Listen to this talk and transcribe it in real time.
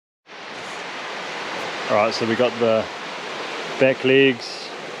Alright, so we got the back legs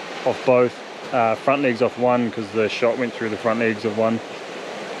off both, front legs off one because the shot went through the front legs of one.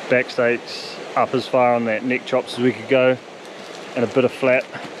 Back stakes up as far on that neck chops as we could go, and a bit of flat.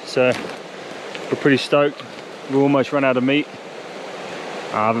 So we're pretty stoked. We've almost run out of meat.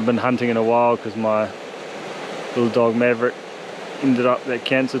 I haven't been hunting in a while because my little dog Maverick ended up, that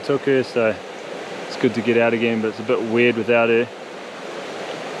cancer took her, so it's good to get out again, but it's a bit weird without her.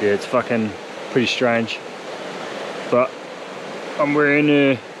 Yeah, it's fucking pretty strange. But I'm wearing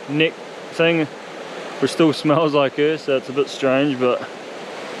her neck thing, which still smells like her, so it's a bit strange, but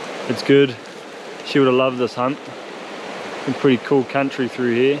it's good. She would have loved this hunt. Some pretty cool country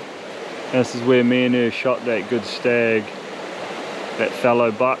through here. And this is where me and her shot that good stag, that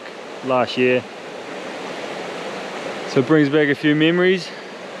fallow buck last year. So it brings back a few memories,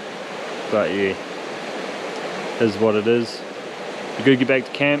 but yeah, is what it is. We're gonna get back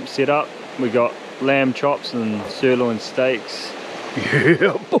to camp, set up. We got lamb chops and sirloin steaks.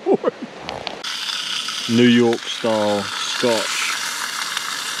 Yeah, boy. New York style Scotch.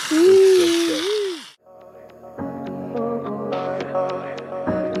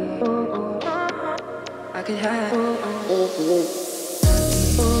 I could have.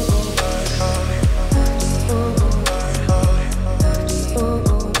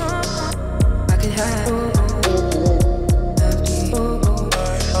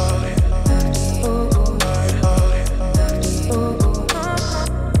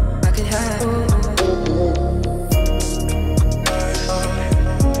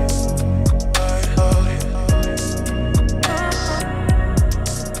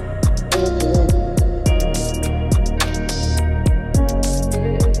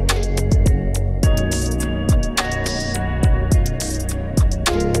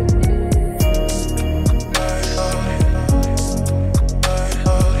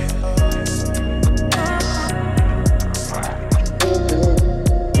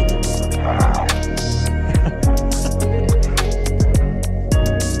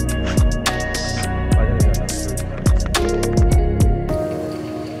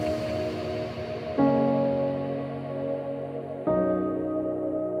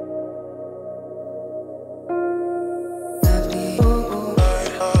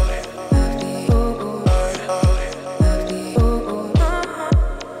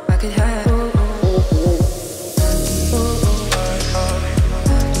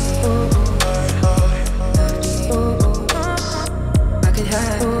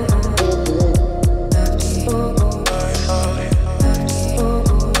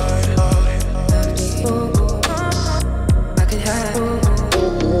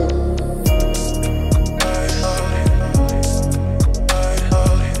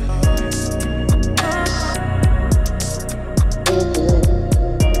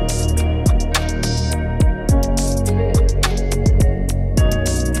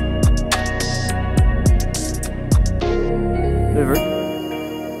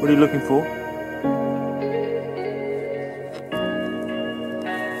 What are you looking for?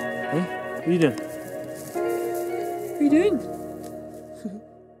 Hey, what are you doing? What are you doing?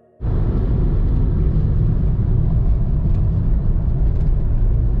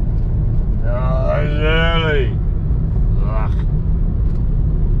 Oh, it's early. Ugh.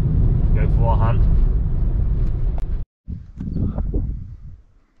 Go for a hunt.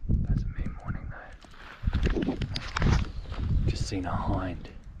 That's a mean morning though. Just seen a hind.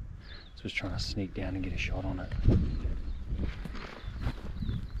 So I was trying to sneak down and get a shot on it.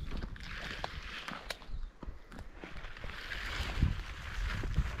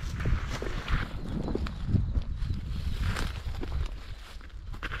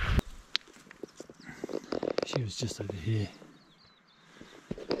 She was just over here.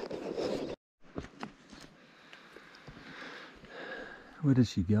 Where did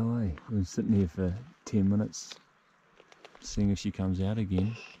she go, eh? We've been sitting here for 10 minutes, seeing if she comes out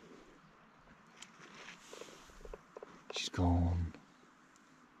again. She's gone.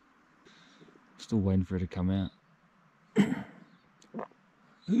 Still waiting for her to come out.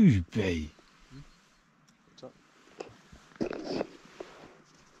 Who's B? What's up?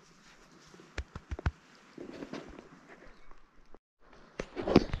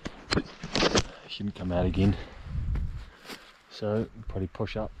 She didn't come out again. So probably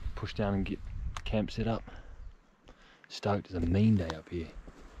push down and get camp set up. Stoked, it's a mean day up here.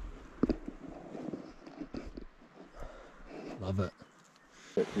 Love it.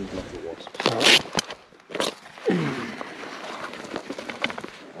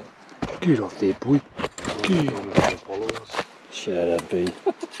 Get off there, boy. Shut up, B.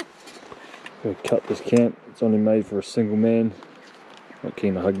 Gotta cut this camp. It's only made for a single man. Not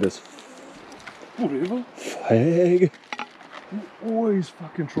keen to hug this Whatever. Fag. You always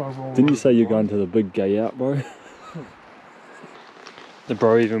fucking try rolling. Didn't you say you're going to the big gay out, bro? The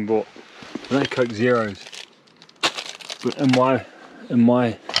bro even bought no Coke Zeros. But in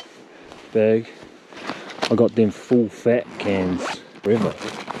my bag, I got them full fat cans. River.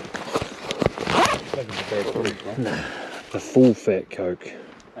 Nah, the full fat Coke.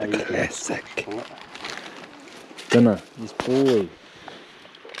 A classic. Dinner. This boy.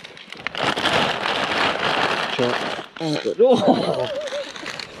 Oh,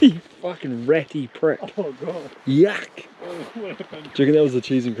 you fucking ratty prick. Oh god. Yuck. What happened? Do you reckon that was the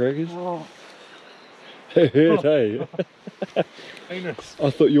cheese and crackers? Oh. It hurt, hey? Anus. I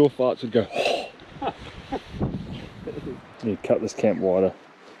thought your farts would go. You cut this camp wider.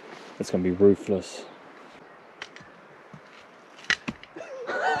 It's going to be ruthless.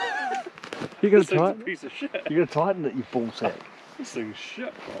 You gotta This thing's a tighten. piece of shit. You gotta tighten it, you ballsack. This thing's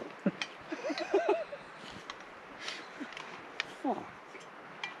shit, bro. Fuck.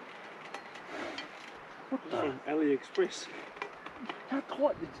 What the from AliExpress? How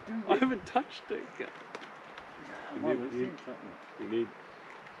tight did you do I haven't touched it yet. You need.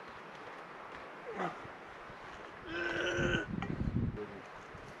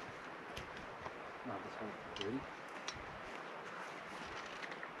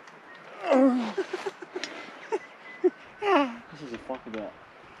 This is a fuck about.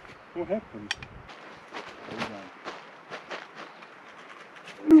 What happened?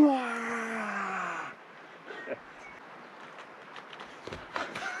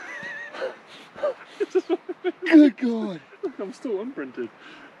 Good God! Look, I'm still imprinted.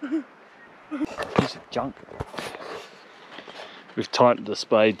 Piece of junk. We've tightened the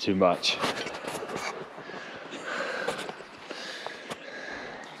spade too much.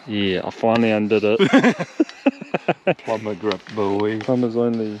 Yeah, I finally undid it. Plumber grip, boy. Plumber's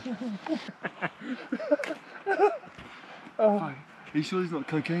only. Are you sure there's not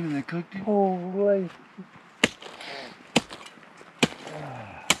cocaine in that coke, dude? Holy.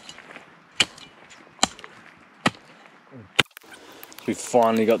 We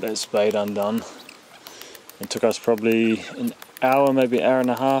finally got that spade undone. It took us probably an hour, maybe an hour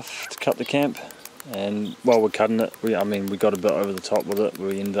and a half to cut the camp. And while we're cutting it, we got a bit over the top with it.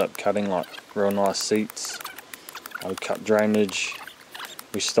 We ended up cutting like real nice seats. We cut drainage.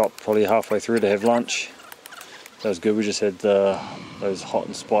 We stopped probably halfway through to have lunch. That was good. We just had those hot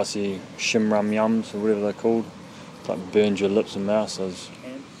and spicy shimram yums or whatever they're called. Like burned your lips and mouth, so it was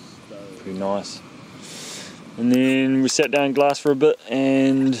pretty nice. And then we sat down glass for a bit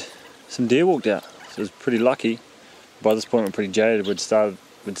and some deer walked out. So it was pretty lucky. By this point we're pretty jaded. We'd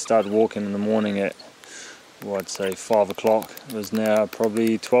started walking in the morning at, well, I'd say 5 o'clock. It was now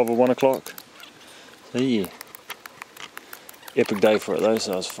probably 12 or 1 o'clock. So yeah. Epic day for it though,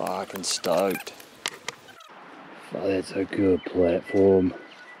 so I was fucking stoked. Oh, that's a good platform.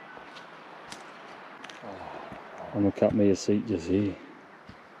 I'm gonna cut me a seat just here.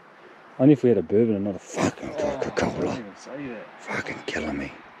 Only if we had a bourbon and not a fucking Coca-Cola. Fucking killing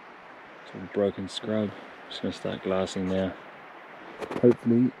me. It's all broken scrub. Just gonna start glassing now.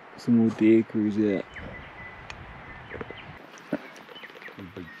 Hopefully some more deer crews out. A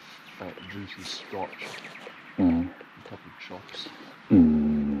big fat juicy scotch. Mm. A couple of chops.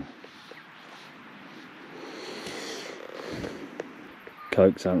 Mm.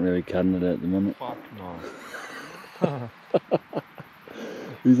 Cokes aren't really cutting it at the minute. Fuck no.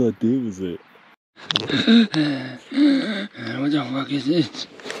 Whose idea was it? What the fuck is this?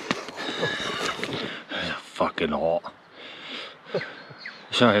 It's fucking hot.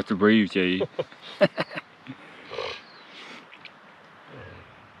 So I have to breathe, G.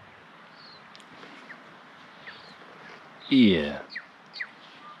 Yeah.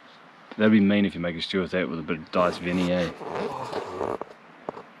 That'd be mean if you make a stew with that with a bit of diced Vinny, eh?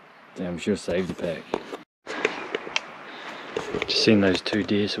 Damn, should have saved the pack. Just seen those two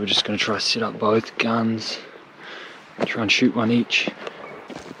deer, so we're just going to try to set up both guns. Try and shoot one each.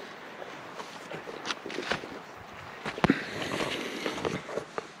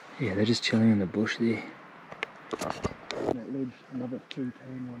 Yeah, they're just chilling in the bush there. That ledge, another 2-10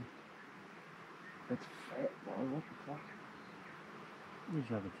 one. That's fat, bro, what the fuck? Where's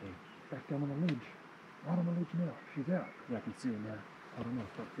the other two? Back down on the ledge. Right on the ledge now. She's out. Yeah, I can see her now. I don't know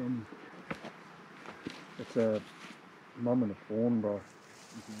if that's them. It's a mum and a fawn, bro.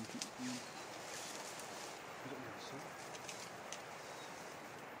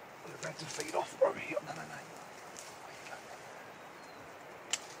 We're about to feed off, bro. Here. No, no, no.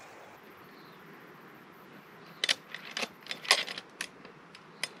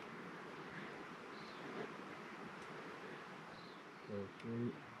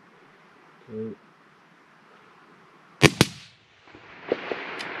 Three, two,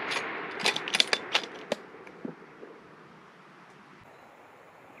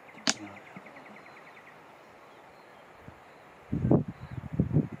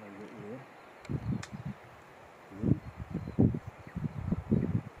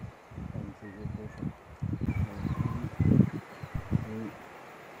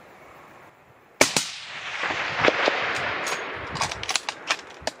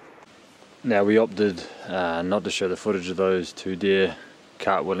 Now we opted not to show the footage of those two deer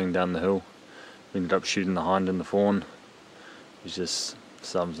cartwheeling down the hill. We ended up shooting the hind and the fawn. It's just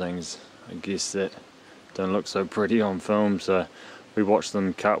some things, I guess, that don't look so pretty on film, so we watched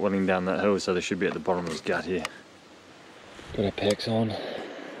them cartwheeling down that hill, so they should be at the bottom of this gut here. Got our packs on.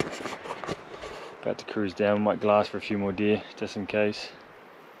 About to cruise down, we might glass for a few more deer, just in case.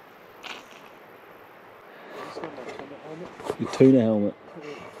 Your tuna helmet.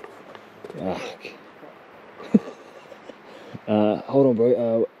 Hold on,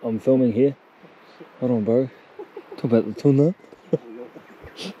 bro. I'm filming here. Hold on, bro. Talk about the tuna.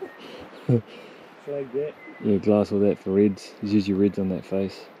 Flag that. Yeah, glass all that for reds. There's usually reds on that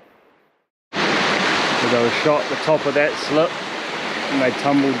face. So they were shot at the top of that slip and they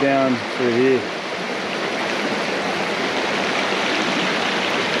tumbled down through here.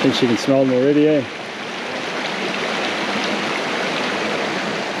 I think she can smell them already, eh?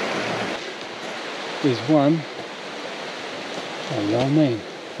 There's one. Oh, you know what I mean?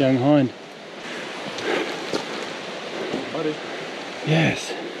 Young hind. Buddy.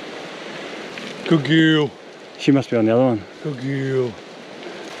 Yes. Good girl. She must be on the other one. Good girl.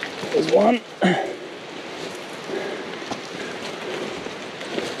 There's one.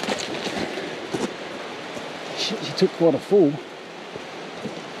 She took quite a fall.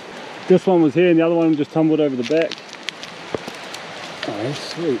 This one was here and the other one just tumbled over the back. Oh, that's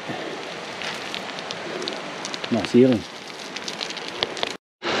sweet. Nice healing.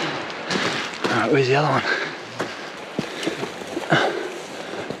 Alright, where's the other one?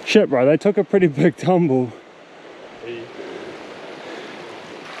 Shit, bro, they took a pretty big tumble.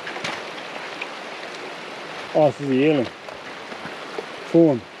 Oh, this is the yearling.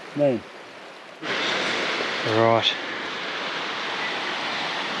 Fawn, man. Right.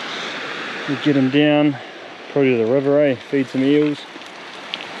 We get him down, probably to the river, eh? Feed some eels.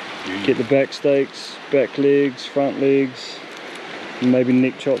 Get the back steaks, back legs, front legs, and maybe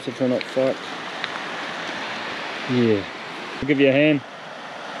neck chops if they're not fucked. Yeah. I'll give you a hand.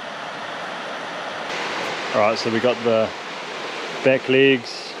 Alright, so we got the back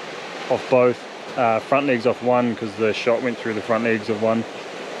legs off both, front legs off one because the shot went through the front legs of one.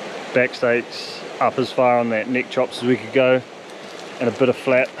 Back steaks up as far on that neck chops as we could go, and a bit of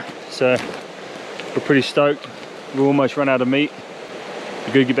flat. So we're pretty stoked. We almost run out of meat.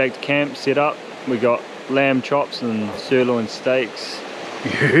 We're gonna get back to camp, set up. We got lamb chops and sirloin steaks.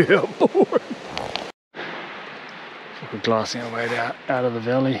 Yeah, boy. We're glassing our way out of the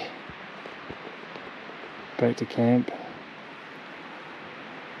valley. Back to camp.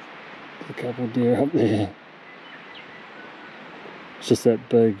 There's a couple of deer up there. It's just that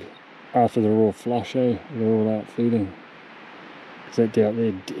big, after they're all flush, eh? They're all out feeding. Because that deer up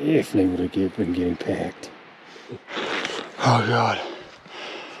there definitely would have been getting packed. Oh God.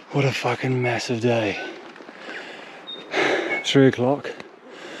 What a fucking massive day. 3 o'clock.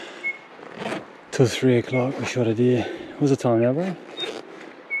 Till 3 o'clock we shot a deer. What's the time now, bro?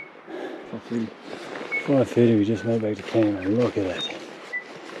 5:30. 5:30, we just went back to camp and look at it.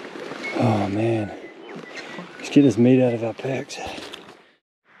 Oh man. Let's get this meat out of our packs.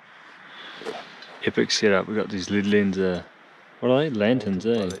 Epic setup. We got these lead lens, what are they? Lanterns,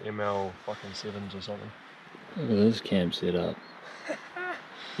 eh? Like the ML fucking 7s or something. Look at this camp setup.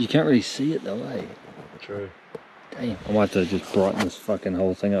 You can't really see it though, eh? True. Damn. I might have to just brighten this fucking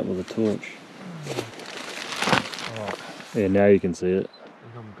whole thing up with a torch. Oh, Yeah, now you can see it.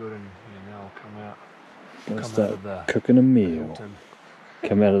 I think I'm good in here now. I'll come out. Let's Come start out of the cooking a meal. Hilton.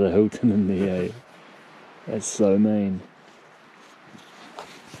 Come out of the Hilton in the eh? That's so mean. I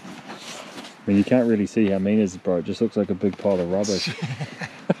mean, you can't really see how mean it is, bro. It just looks like a big pile of rubbish.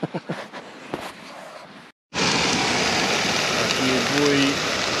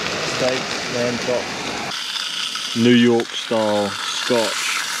 Steaks, lamb chops. New York style Scotch.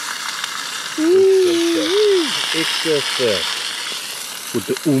 Extra thick. With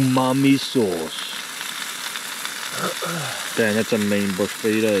the umami sauce. Damn, that's a mean bush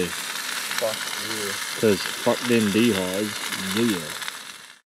feed, eh? Fuck yeah. Cause fuck them dehighs, yeah.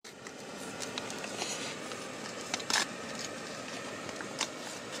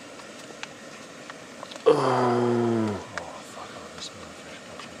 Oh, fuck, I just smell fresh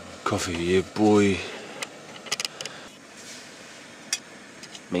coffee, yeah, boy.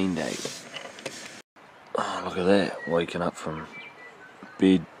 Mean day. Oh, look at that. Waking up from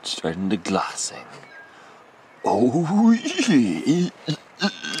bed straight into glassing. Oh, yeah.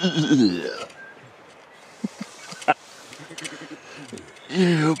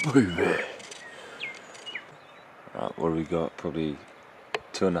 Yeah, baby. Right, what do we got? Probably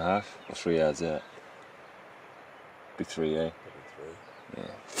 2.5 or 3 hours out. Be 3, eh?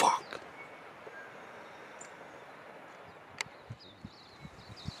 Yeah. Fuck.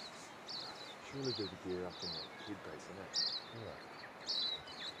 want to do the gear up in the head base, innit? Yeah.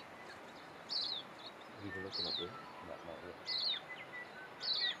 Have you been looking up there? No, not yet.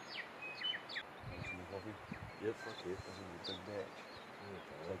 Want some coffee? Yep, fuck it. This is a big batch. Yeah,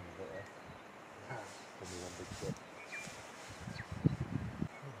 take me that way. Give me one big sip.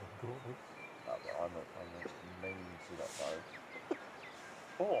 I'm a mean shit up though.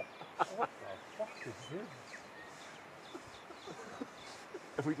 Oh, what the fuck is this?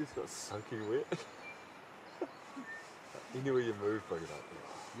 Have we just got soaking wet? Anywhere you move, bring it up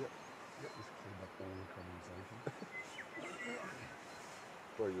there. Yep. Yep, just clean up all the condensation.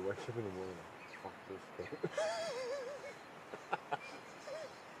 Bro, you wake up in the morning like, fuck this.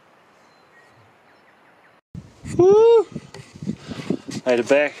 Woo! Made it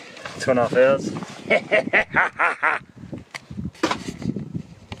back, 2.5 hours.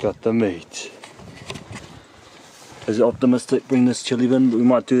 Got the meat. Is it optimistic, bring this chili bin, but we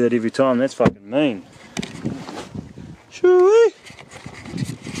might do that every time, that's fucking mean. Shoo-wee!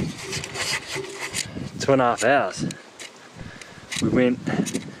 2.5 hours. We went...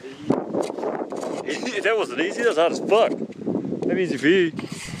 That wasn't easy, that was hard as fuck. Maybe easy for you.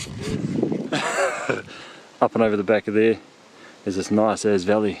 Up and over the back of there is this nice ass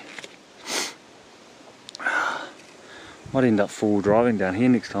valley. Might end up full driving down here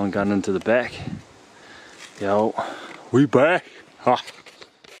next time, going into the back. Yo, we back. Ha.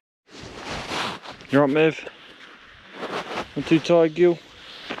 You alright, Mav? Not too tired, Gil?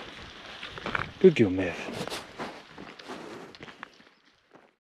 Good Gil, Mav.